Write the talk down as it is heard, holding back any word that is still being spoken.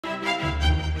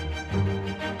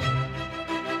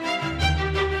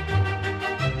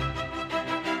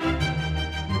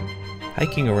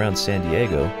Hiking around San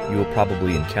Diego, you will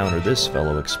probably encounter this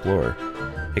fellow explorer.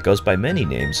 It goes by many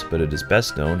names, but it is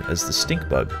best known as the stink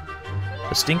bug.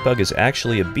 A stink bug is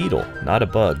actually a beetle, not a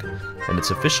bug, and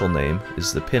its official name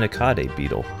is the Pinacade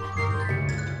beetle.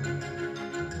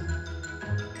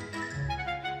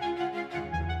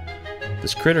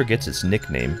 This critter gets its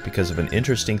nickname because of an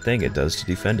interesting thing it does to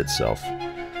defend itself.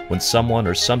 When someone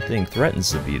or something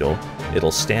threatens the beetle,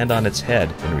 it'll stand on its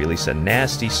head and release a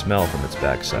nasty smell from its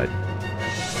backside.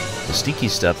 The stinky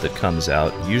stuff that comes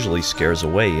out usually scares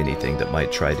away anything that might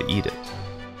try to eat it.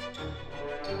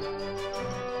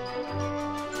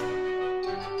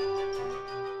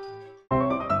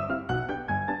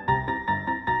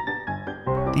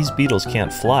 These beetles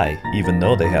can't fly, even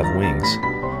though they have wings.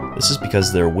 This is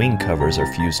because their wing covers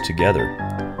are fused together.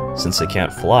 Since they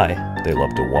can't fly, they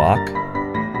love to walk,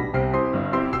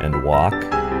 and walk,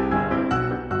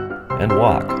 and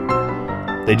walk.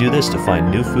 They do this to find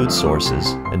new food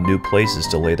sources and new places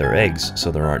to lay their eggs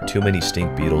so there aren't too many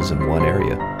stink beetles in one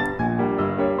area.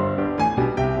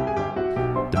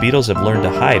 The beetles have learned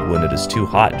to hide when it is too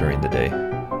hot during the day.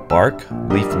 Bark,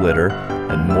 leaf litter,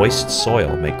 and moist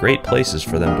soil make great places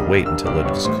for them to wait until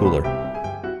it is cooler.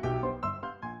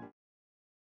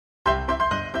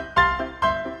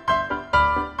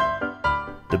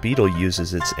 The beetle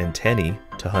uses its antennae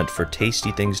to hunt for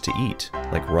tasty things to eat,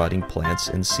 like rotting plants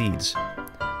and seeds.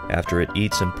 After it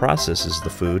eats and processes the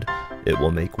food, it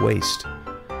will make waste.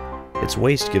 Its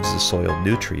waste gives the soil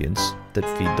nutrients that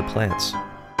feed the plants.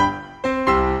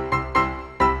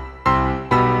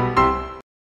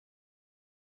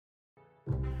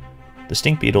 The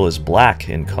stink beetle is black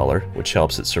in color, which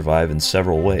helps it survive in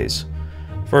several ways.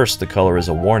 First, the color is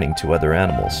a warning to other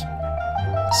animals.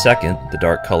 Second, the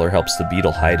dark color helps the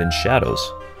beetle hide in shadows.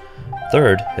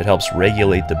 Third, it helps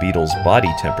regulate the beetle's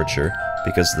body temperature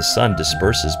because the sun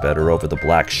disperses better over the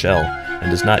black shell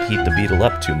and does not heat the beetle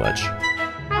up too much.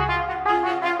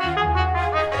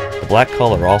 The black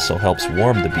color also helps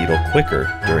warm the beetle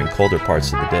quicker during colder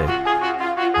parts of the day.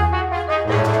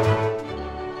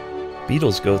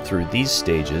 Beetles go through these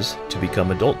stages to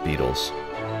become adult beetles.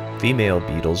 Female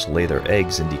beetles lay their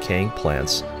eggs in decaying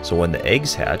plants, so when the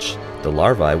eggs hatch, the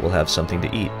larvae will have something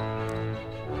to eat.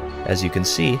 As you can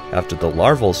see, after the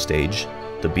larval stage,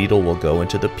 the beetle will go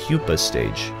into the pupa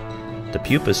stage. The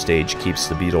pupa stage keeps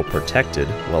the beetle protected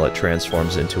while it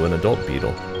transforms into an adult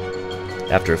beetle.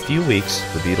 After a few weeks,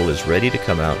 the beetle is ready to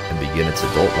come out and begin its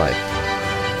adult life.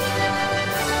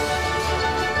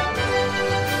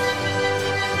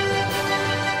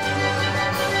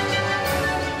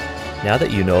 Now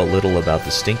that you know a little about the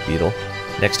stink beetle,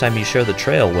 next time you share the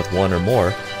trail with one or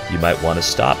more, you might want to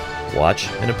stop, watch,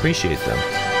 and appreciate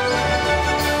them.